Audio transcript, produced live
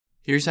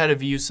Here's how to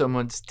view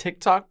someone's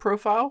TikTok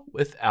profile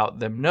without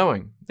them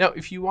knowing. Now,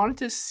 if you wanted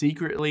to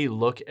secretly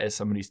look at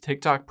somebody's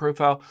TikTok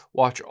profile,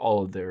 watch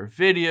all of their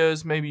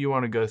videos, maybe you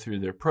want to go through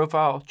their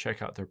profile,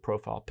 check out their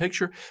profile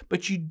picture,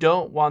 but you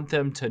don't want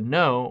them to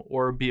know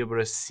or be able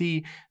to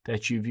see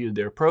that you viewed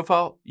their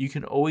profile, you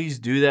can always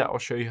do that. I'll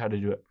show you how to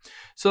do it.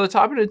 So let's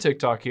hop into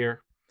TikTok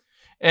here,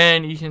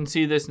 and you can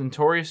see this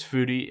Notorious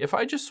Foodie. If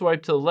I just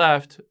swipe to the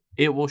left,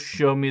 it will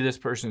show me this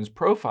person's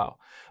profile,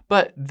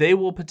 but they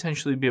will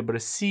potentially be able to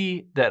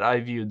see that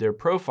I viewed their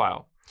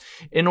profile.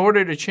 In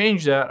order to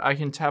change that, I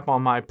can tap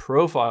on my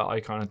profile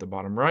icon at the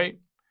bottom right.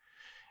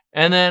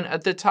 And then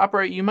at the top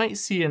right, you might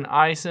see an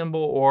eye symbol,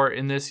 or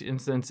in this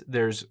instance,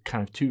 there's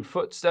kind of two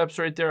footsteps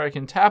right there. I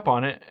can tap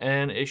on it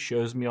and it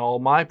shows me all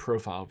my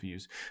profile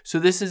views. So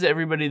this is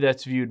everybody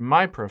that's viewed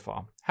my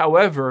profile.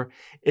 However,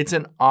 it's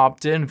an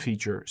opt-in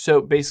feature. So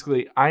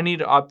basically I need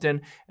to opt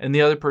in and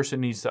the other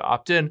person needs to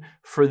opt in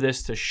for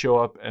this to show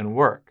up and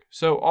work.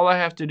 So all I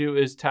have to do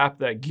is tap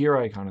that gear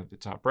icon at the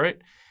top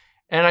right,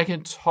 and I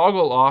can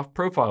toggle off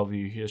profile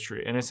view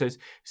history. And it says,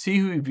 see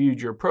who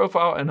viewed your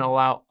profile and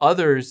allow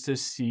others to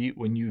see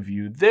when you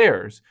viewed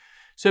theirs.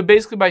 So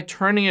basically by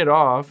turning it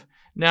off,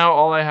 now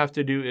all I have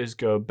to do is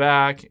go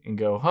back and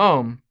go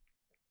home.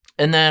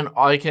 And then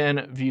I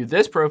can view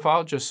this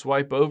profile, just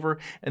swipe over,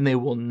 and they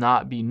will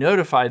not be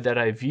notified that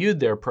I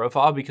viewed their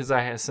profile because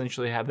I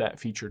essentially have that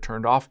feature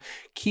turned off.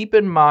 Keep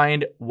in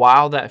mind,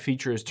 while that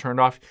feature is turned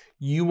off,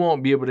 you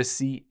won't be able to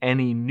see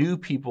any new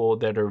people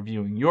that are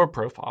viewing your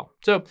profile.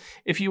 So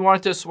if you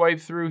want to swipe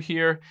through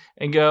here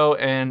and go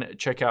and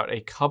check out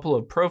a couple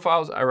of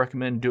profiles, I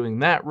recommend doing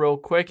that real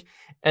quick.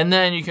 And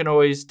then you can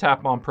always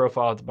tap on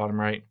profile at the bottom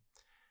right,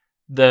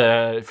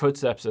 the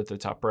footsteps at the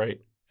top right,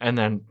 and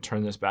then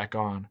turn this back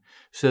on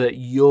so that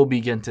you'll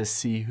begin to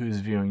see who's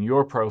viewing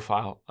your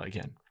profile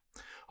again.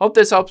 Hope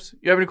this helps. If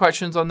you have any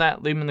questions on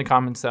that, leave them in the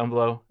comments down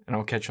below, and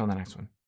I'll catch you on the next one.